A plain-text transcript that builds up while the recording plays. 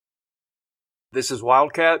This is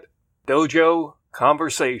Wildcat Dojo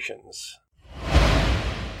Conversations.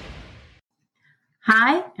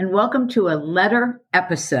 Hi, and welcome to a letter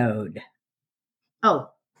episode. Oh,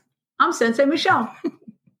 I'm Sensei Michelle.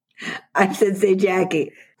 I'm Sensei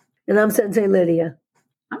Jackie. And I'm Sensei Lydia.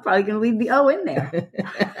 I'm probably going to leave the O in there.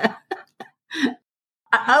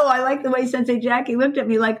 I like the way Sensei Jackie looked at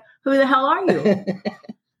me like, who the hell are you?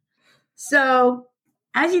 So,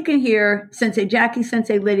 as you can hear, Sensei Jackie,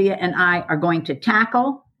 Sensei Lydia, and I are going to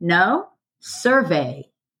survey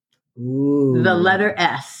the letter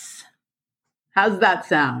S. How's that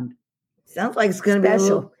sound? Sounds like it's going to be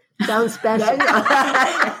special. Sounds special.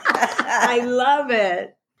 I love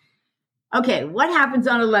it. Okay, what happens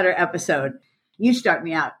on a letter episode? You start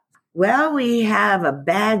me out. Well, we have a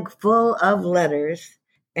bag full of letters,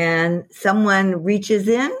 and someone reaches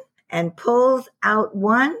in and pulls out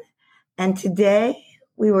one. And today,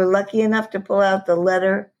 we were lucky enough to pull out the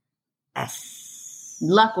letter S.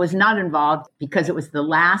 Luck was not involved because it was the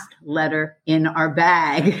last letter in our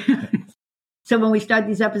bag. So when we start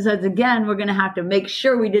these episodes again, we're going to have to make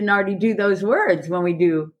sure we didn't already do those words when we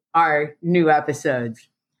do our new episodes.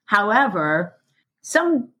 However,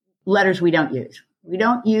 some letters we don't use. We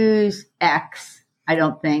don't use X, I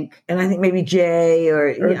don't think. And I think maybe J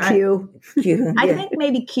or Q. Q. I think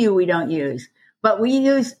maybe Q we don't use. But we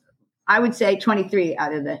use, I would say, 23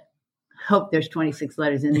 out of the, hope there's 26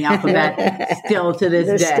 letters in the alphabet still to this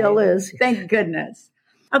day. There still is. Thank goodness.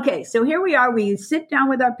 Okay, so here we are. We sit down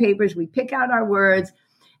with our papers, we pick out our words,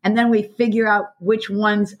 and then we figure out which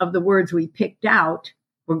ones of the words we picked out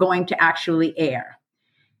we're going to actually air.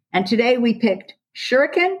 And today we picked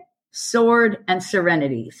shuriken, sword, and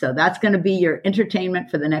serenity. So that's going to be your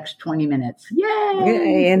entertainment for the next 20 minutes. Yay!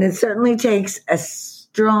 Yay! And it certainly takes a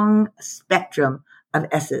strong spectrum of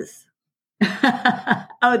S's.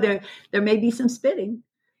 Oh, there may be some spitting.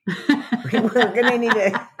 We're going to need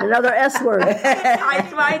another S word.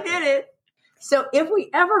 That's why I did it. So if we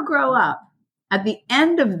ever grow up, at the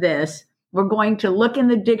end of this, we're going to look in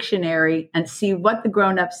the dictionary and see what the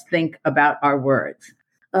grown-ups think about our words.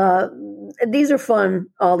 These are fun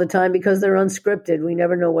all the time because they're unscripted. We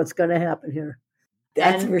never know what's going to happen here.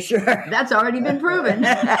 That's for sure. That's already been proven.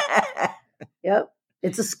 Yep.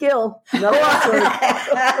 It's a skill. No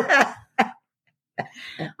word.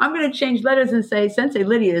 I'm going to change letters and say Sensei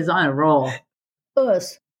Lydia is on a roll.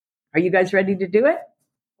 Us. Are you guys ready to do it?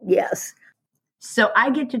 Yes. So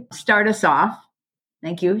I get to start us off.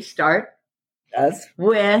 Thank you. Start Us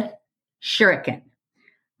with shuriken.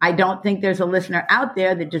 I don't think there's a listener out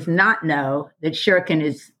there that does not know that shuriken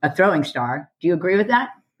is a throwing star. Do you agree with that?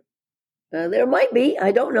 There might be.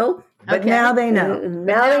 I don't know. But now they know.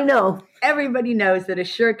 Now they know. Everybody knows that a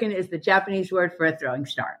shuriken is the Japanese word for a throwing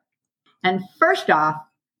star. And first off,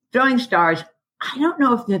 throwing stars, I don't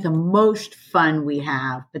know if they're the most fun we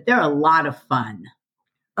have, but they're a lot of fun.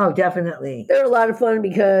 Oh, definitely. They're a lot of fun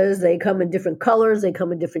because they come in different colors. They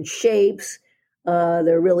come in different shapes.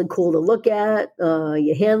 They're really cool to look at.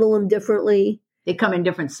 You handle them differently. They come in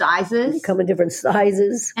different sizes. They come in different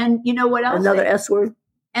sizes. And you know what else? Another S word.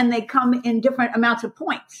 And they come in different amounts of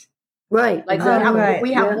points. Right. Like exactly.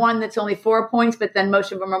 we have one that's only 4 points, but then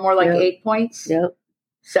most of them are more like 8 points. Yeah.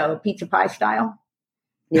 So pizza pie style.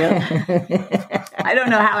 Yeah. I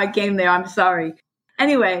don't know how I came there. I'm sorry.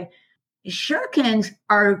 Anyway, shurikens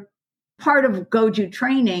are part of Goju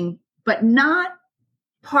training, but not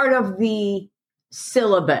part of the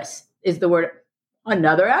syllabus is the word.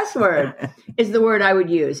 Another S word is the word I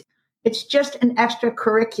would use. It's just an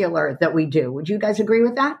extracurricular that we do. Would you guys agree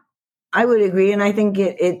with that? I would agree. And I think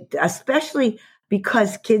it especially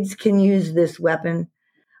because kids can use this weapon,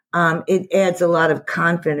 it adds a lot of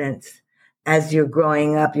confidence as you're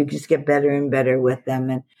growing up. You just get better and better with them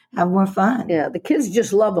and have more fun. Yeah, the kids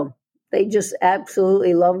just love them. They just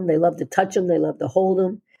absolutely love them. They love to touch them. They love to hold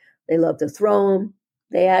them. They love to throw them.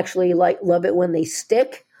 They actually love it when they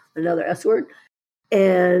stick, another S word.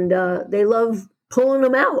 And they love pulling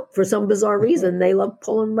them out for some bizarre reason. They love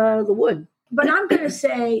pulling them out of the wood. But I'm going to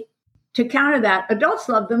say, to counter that, adults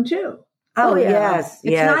love them too. Oh, yeah. It's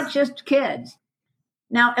not just kids.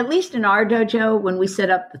 Now, at least in our dojo, when we set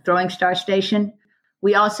up the throwing star station,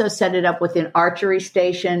 we also set it up with an archery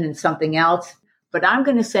station and something else. But I'm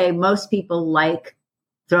going to say most people like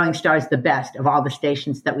throwing stars the best of all the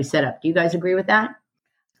stations that we set up. Do you guys agree with that?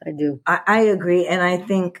 I do. I agree. And I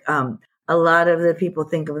think a lot of the people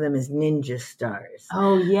think of them as ninja stars.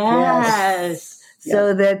 Oh, yes.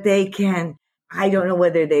 So that they can, I don't know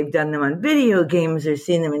whether they've done them on video games or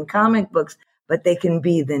seen them in comic books, but they can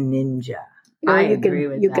be the ninja. I agree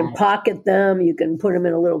with that. You can pocket them. You can put them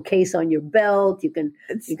in a little case on your belt. You can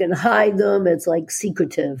hide them. It's like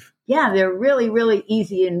secretive. Yeah, they're really, really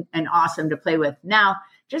easy and awesome to play with. Now,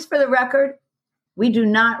 just for the record, we do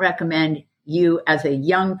not recommend you as a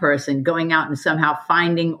young person going out and somehow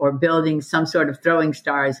finding or building some sort of throwing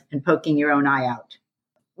stars and poking your own eye out.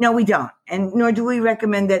 No, we don't. And nor do we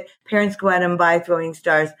recommend that parents go out and buy throwing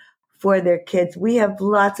stars for their kids. We have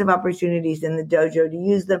lots of opportunities in the dojo to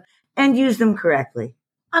use them and use them correctly.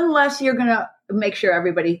 Unless you're going to make sure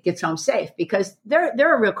everybody gets home safe, because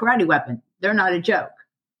they're a real karate weapon. They're not a joke.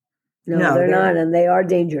 No, they're not, and they are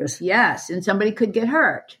dangerous. Yes, and somebody could get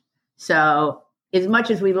hurt. So as much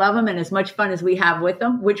as we love them and as much fun as we have with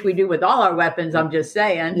them, which we do with all our weapons, I'm just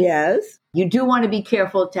saying. Yes. You do want to be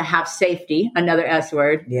careful to have safety, another S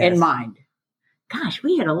word, Yes. in mind. Gosh,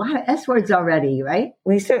 we had a lot of S words already, right?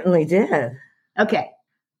 We certainly did. Okay.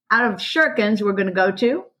 Out of shurikens, we're going to go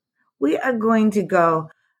to? We are going to go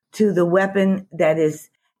to the weapon that is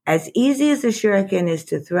as easy as a shuriken is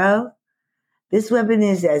to throw. This weapon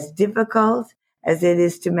is as difficult as it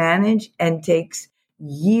is to manage and takes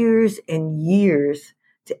years and years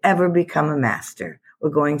to ever become a master.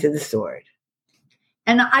 We're going to the sword.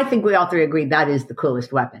 And I think we all three agree that is the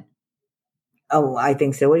coolest weapon. Oh, I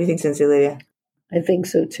think so. What do you think, Sensei Lydia? I think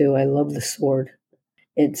so too. I love the sword.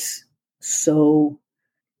 It's so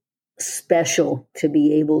special to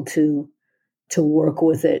be able to work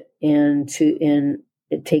with it, and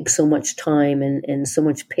it takes so much time and so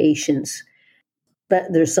much patience. But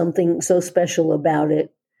there's something so special about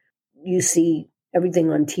it. You see everything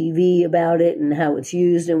on TV about it and how it's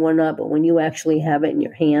used and whatnot, but when you actually have it in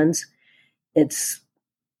your hands, it's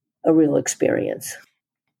a real experience.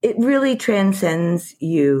 It really transcends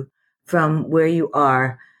you from where you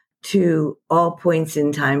are to all points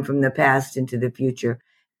in time from the past into the future.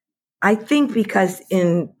 I think because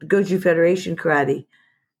in Goju Federation Karate,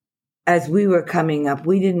 as we were coming up,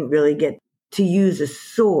 we didn't really get to use a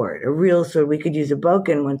sword, a real sword. We could use a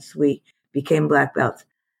bokken once we became black belts.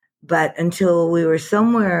 But until we were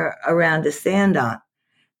somewhere around a sandon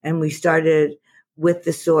and we started with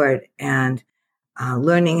the sword and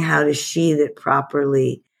learning how to sheath it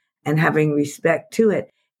properly and having respect to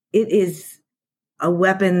it, it is a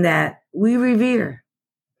weapon that we revere.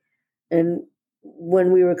 And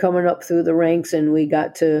when we were coming up through the ranks and we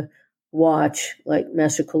got to watch like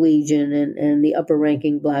Master Collegian and the upper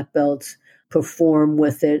ranking black belts perform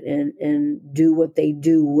with it and do what they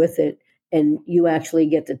do with it, and you actually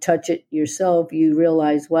get to touch it yourself, you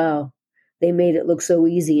realize, wow, they made it look so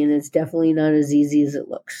easy, and it's definitely not as easy as it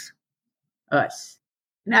looks. Us.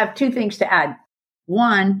 And I have two things to add.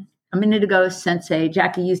 One, a minute ago, Sensei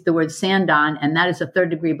Jackie used the word sandon, and that is a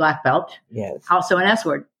 3rd degree black belt. Yes. Also an S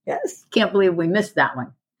word. Yes. Can't believe we missed that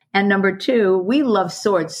one. And number two, we love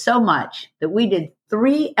swords so much that we did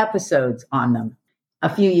 3 episodes on them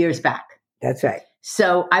a few years back. That's right.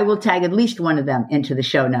 So I will tag at least one of them into the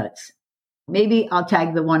show notes. Maybe I'll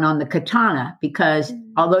tag the one on the katana, because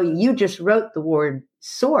although you just wrote the word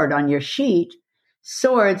sword on your sheet,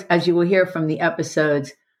 swords, as you will hear from the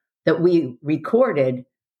episodes that we recorded,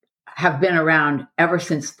 have been around ever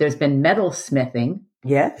since there's been metal smithing.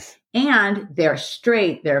 Yes. And they're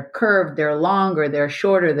straight, they're curved, they're longer, they're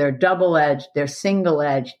shorter, they're double-edged, they're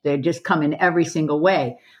single-edged. They just come in every single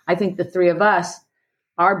way. I think the three of us,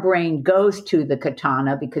 our brain goes to the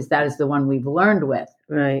katana because that is the one we've learned with.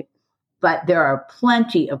 Right. But there are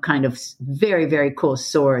plenty of kind of very, very cool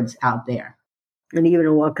swords out there. And even a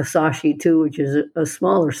wakizashi too, which is a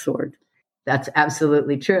smaller sword. That's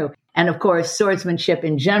absolutely true. And of course, swordsmanship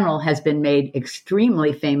in general has been made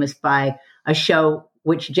extremely famous by a show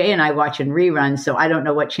which Jay and I watch in reruns, so I don't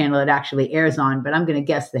know what channel it actually airs on, but I'm going to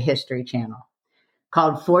guess the History Channel,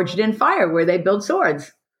 called Forged in Fire, where they build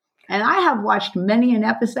swords. And I have watched many an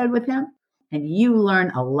episode with him, and you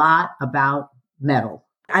learn a lot about metal.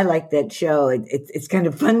 I like that show. It's kind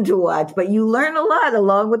of fun to watch, but you learn a lot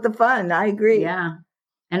along with the fun. I agree. Yeah.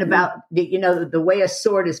 And about, the way a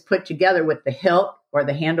sword is put together with the hilt or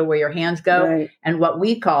the handle where your hands go, Right. and what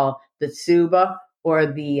we call the tsuba or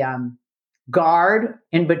the guard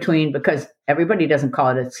in between, because everybody doesn't call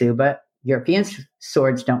it a tsuba. European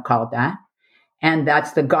swords don't call it that. And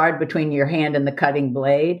that's the guard between your hand and the cutting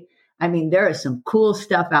blade. I mean, there is some cool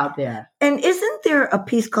stuff out there. And isn't there a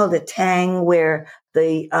piece called a tang where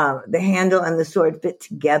the handle and the sword fit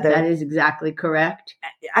together? That is exactly correct.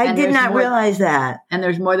 I and did there's not more- realize that. And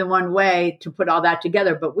there's more than one way to put all that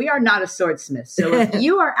together, but we are not a swordsmith. So if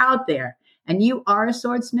you are out there and you are a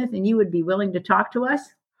swordsmith and you would be willing to talk to us,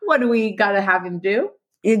 what do we got to have him do?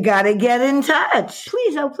 You got to get in touch.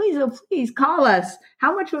 Please, oh, please call us.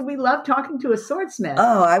 How much would we love talking to a swordsmith?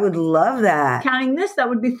 Oh, I would love that. Counting this, that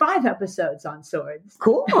would be 5 episodes on swords.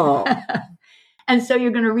 Cool. And so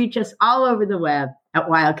you're going to reach us all over the web at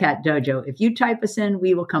Wildcat Dojo. If you type us in,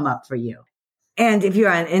 we will come up for you. And if you're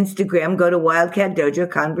on Instagram, go to Wildcat Dojo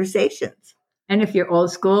Conversations. And if you're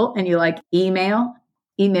old school and you like email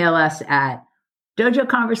us at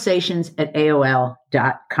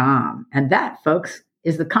dojoconversations@aol.com. And that, folks,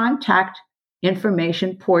 is the contact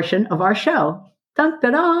information portion of our show. Dun,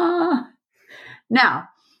 da, da. Now,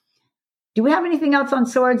 do we have anything else on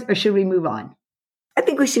swords, or should we move on? I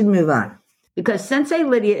think we should move on. Because Sensei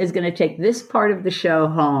Lydia is going to take this part of the show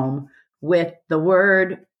home with the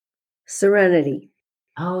word serenity.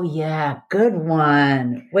 Oh, yeah. Good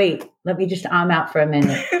one. Wait, let me just out for a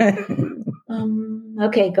minute.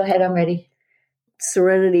 Okay, go ahead. I'm ready.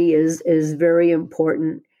 Serenity is very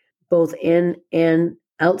important, both in and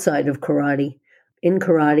outside of karate. In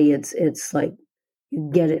karate, it's like you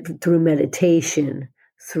get it through meditation,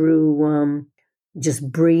 through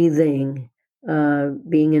just breathing,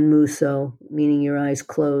 being in muso, meaning your eyes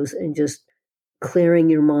closed, and just clearing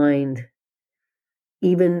your mind.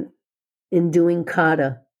 Even in doing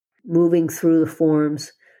kata, moving through the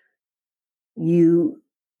forms, you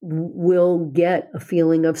will get a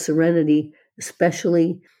feeling of serenity,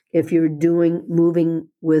 especially if you're moving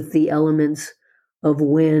with the elements of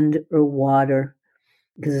wind or water,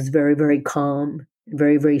 because it's very, very calm,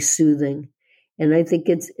 very, very soothing. And I think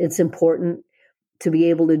it's important to be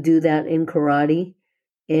able to do that in karate,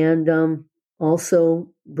 and also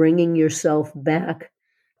bringing yourself back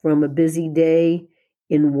from a busy day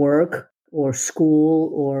in work or school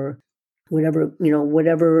or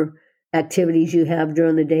whatever activities you have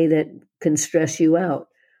during the day that can stress you out,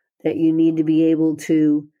 that you need to be able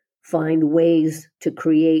to find ways to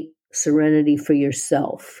create serenity for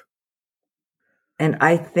yourself. And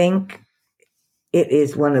I think it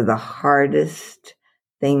is one of the hardest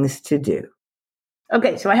things to do.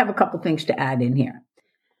 Okay, so I have a couple things to add in here.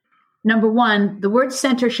 Number one, the word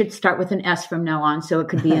center should start with an S from now on, so it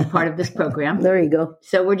could be in part of this program. There you go.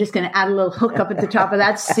 So we're just going to add a little hook up at the top of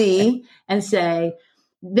that C and say,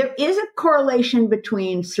 there is a correlation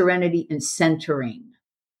between serenity and centering.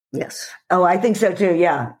 Yes. Oh, I think so too.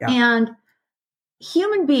 Yeah. And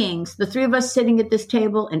human beings, the three of us sitting at this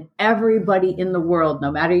table and everybody in the world,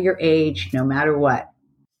 no matter your age, no matter what,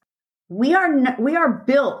 we are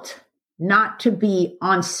built not to be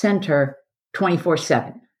on center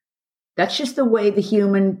 24/7. That's just the way the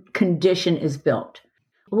human condition is built.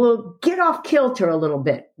 We'll get off kilter a little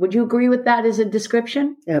bit. Would you agree with that as a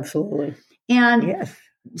description? Absolutely. And Yes.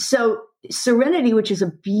 So serenity, which is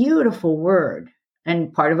a beautiful word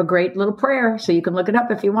and part of a great little prayer, so you can look it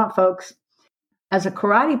up if you want, folks. As a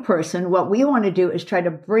karate person, what we want to do is try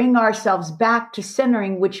to bring ourselves back to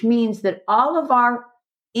centering, which means that all of our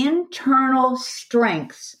internal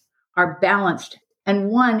strengths are balanced and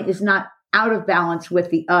one is not out of balance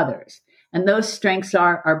with the others. And those strengths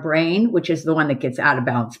are our brain, which is the one that gets out of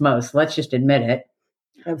balance most. Let's just admit it.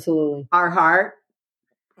 Absolutely. Our heart.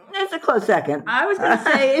 It's a close second. I was going to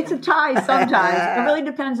say it's a tie sometimes. It really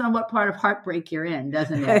depends on what part of heartbreak you're in,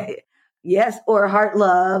 doesn't it? Yes, or heart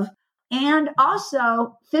love. And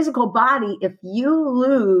also physical body. If you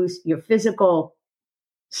lose your physical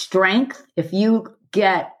strength, if you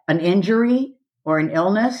get an injury or an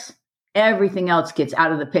illness, everything else gets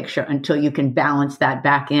out of the picture until you can balance that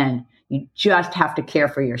back in. You just have to care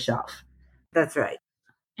for yourself. That's right.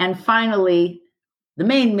 And finally, the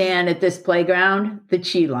main man at this playground, the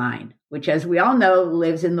chi line, which, as we all know,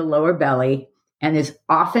 lives in the lower belly and is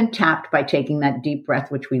often tapped by taking that deep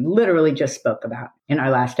breath, which we literally just spoke about in our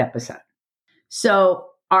last episode. So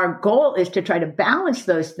our goal is to try to balance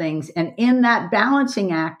those things. And in that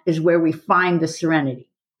balancing act is where we find the serenity.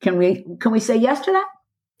 Can we say yes to that?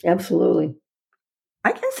 Absolutely.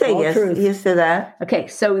 I can say All truth. yes to that. Okay,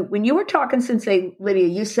 so when you were talking, Sensei Lydia,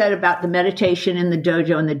 you said about the meditation in the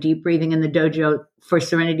dojo and the deep breathing in the dojo for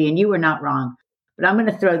serenity, and you were not wrong. But I'm going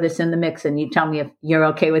to throw this in the mix, and you tell me if you're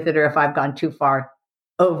okay with it or if I've gone too far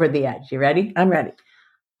over the edge. You ready? I'm ready.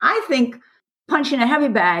 I think punching a heavy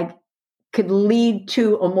bag could lead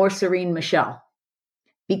to a more serene Michelle,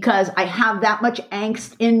 because I have that much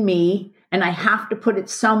angst in me, and I have to put it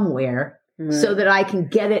somewhere. So that I can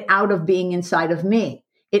get it out of being inside of me.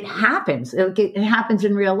 It happens. It happens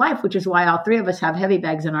in real life, which is why all three of us have heavy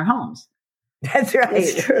bags in our homes. That's right.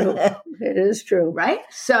 It's true. It is true. Right?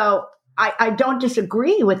 So I don't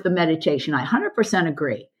disagree with the meditation. I 100%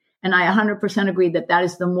 agree. And I 100% agree that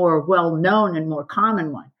is the more well-known and more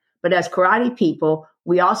common one. But as karate people,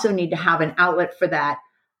 we also need to have an outlet for that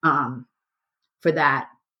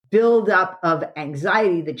buildup of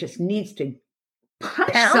anxiety that just needs to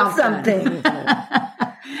punch something.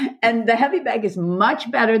 And the heavy bag is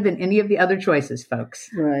much better than any of the other choices, folks.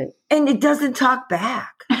 Right. And it doesn't talk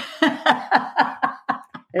back.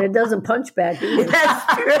 And it doesn't punch back either.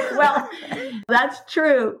 That's true. Well, that's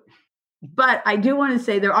true. But I do want to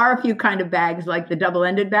say there are a few kind of bags, like the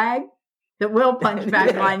double-ended bag, that will punch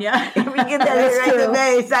back on you. If we get that right to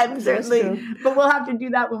base, I'm certainly. But we'll have to do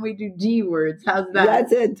that when we do D words. How's that?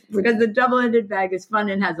 That's it. Because the double-ended bag is fun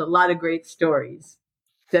and has a lot of great stories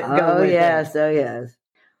that go with it. Oh, yes.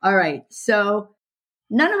 All right. So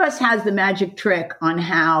none of us has the magic trick on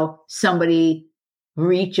how somebody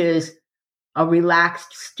reaches a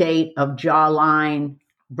relaxed state of jawline,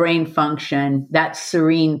 brain function, that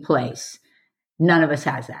serene place. None of us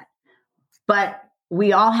has that. But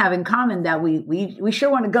we all have in common that we sure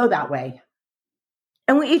want to go that way.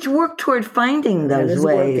 And we each work toward finding those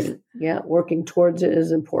ways. Working. Yeah, working towards it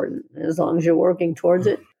is important. As long as you're working towards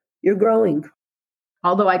it, you're growing.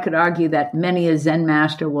 Although I could argue that many a Zen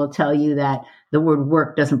master will tell you that the word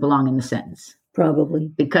work doesn't belong in the sentence. Probably.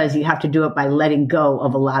 Because you have to do it by letting go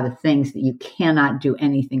of a lot of things that you cannot do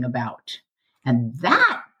anything about. And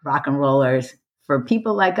that, rock and rollers, for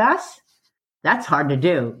people like us, that's hard to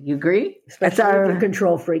do. You agree? Especially if you're a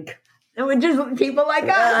control freak. And we're just people like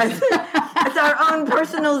us. It's our own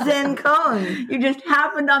personal Zen cone. You just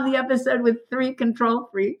happened on the episode with 3 control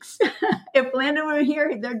freaks. If Landon were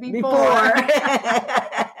here, there'd be 4.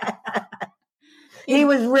 He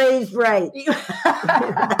was raised right.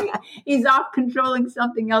 He's off controlling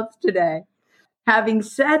something else today. Having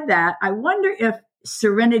said that, I wonder if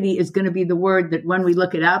serenity is going to be the word that when we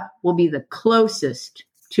look it up will be the closest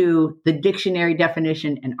to the dictionary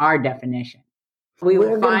definition and our definition.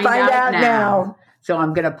 We're going to find out now. So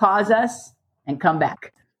I'm going to pause us and come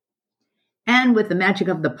back. And with the magic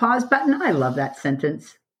of the pause button, I love that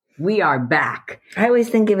sentence. We are back. I always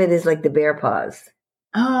think of it as like the bear paws.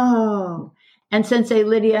 Oh, and Sensei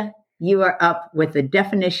Lydia, you are up with the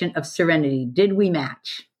definition of serenity. Did we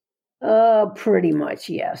match? Pretty much,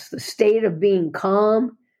 yes. The state of being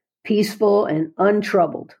calm, peaceful, and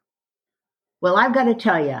untroubled. Well, I've got to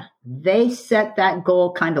tell you, they set that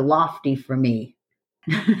goal kind of lofty for me.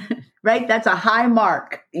 Right? That's a high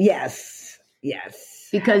mark. Yes.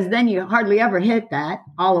 Because then you hardly ever hit that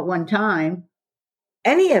all at one time.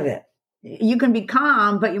 Any of it. You can be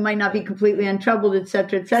calm, but you might not be completely untroubled, et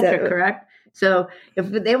cetera, correct? So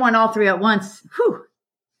if they want all 3 at once,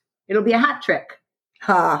 it'll be a hat trick.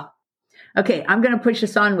 Ha. Okay, I'm going to push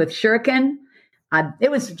us on with shuriken.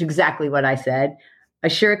 It was exactly what I said. A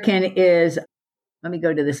shuriken is, let me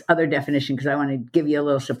go to this other definition because I want to give you a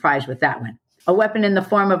little surprise with that one. A weapon in the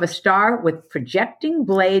form of a star with projecting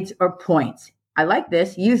blades or points. I like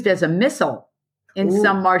this, used as a missile in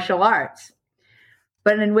some martial arts.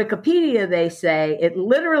 But in Wikipedia, they say it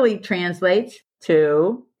literally translates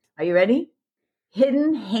to, are you ready?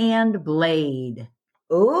 Hidden hand blade.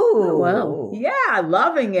 Ooh. Wow. Yeah,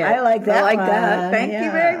 loving it. I like that. Thank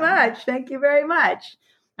you very much. Thank you very much.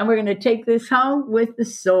 And we're going to take this home with the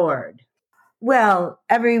sword. Well,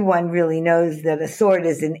 everyone really knows that a sword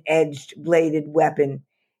is an edged bladed weapon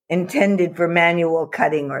intended for manual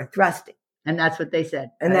cutting or thrusting. And that's what they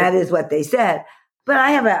said. And that is what they said. But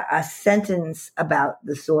I have a sentence about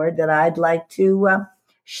the sword that I'd like to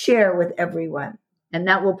share with everyone. And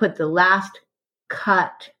that will put the last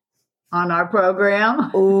cut on our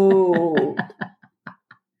program. Ooh.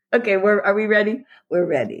 Okay, are we ready? We're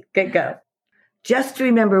ready. Okay, go. Just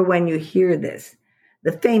remember when you hear this,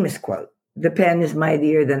 the famous quote, the pen is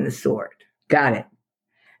mightier than the sword. Got it.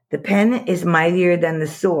 The pen is mightier than the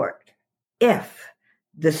sword if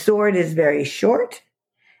the sword is very short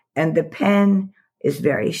and the pen is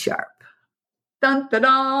very sharp. Dun, da,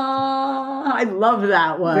 da. I love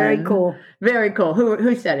that one. Very cool. Very cool.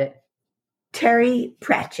 Who said it? Terry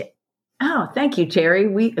Pratchett. Oh, thank you, Terry.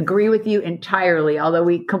 We agree with you entirely, although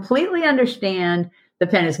we completely understand the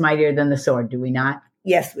pen is mightier than the sword, do we not?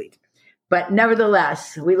 Yes, we do. But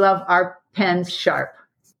nevertheless, we love our pens sharp.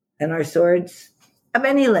 And our swords of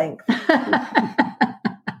any length.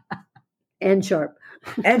 And sharp.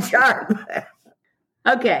 And sharp.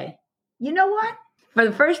 Okay. You know what? For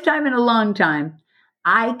the first time in a long time,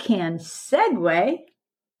 I can segue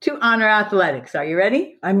to honor athletics. Are you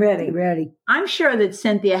ready? I'm ready. Ready. I'm sure that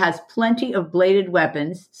Cynthia has plenty of bladed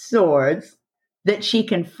weapons, swords, that she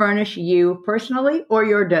can furnish you personally or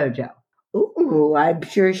your dojo. Ooh, I'm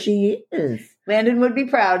sure she is. Landon would be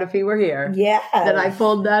proud if he were here. Yeah. That I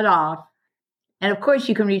pulled that off. And of course,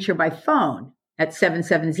 you can reach her by phone at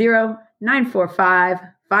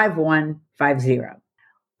 770-945-5150.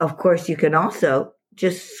 Of course, you can also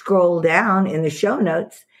just scroll down in the show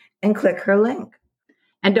notes and click her link.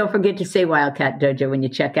 And don't forget to say Wildcat Dojo when you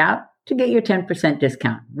check out to get your 10%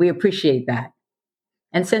 discount. We appreciate that.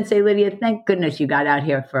 And Sensei Lydia, thank goodness you got out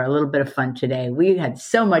here for a little bit of fun today. We had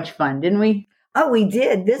so much fun, didn't we? Oh, we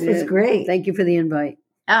did. This was Yeah. great. Thank you for the invite.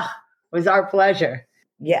 Ah, it was our pleasure.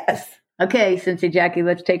 Yes. Okay, Cynthia Jackie,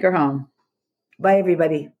 let's take her home. Bye,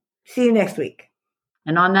 everybody. See you next week.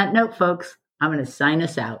 And on that note, folks, I'm going to sign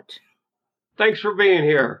us out. Thanks for being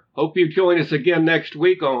here. Hope you join us again next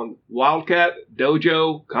week on Wildcat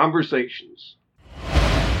Dojo Conversations.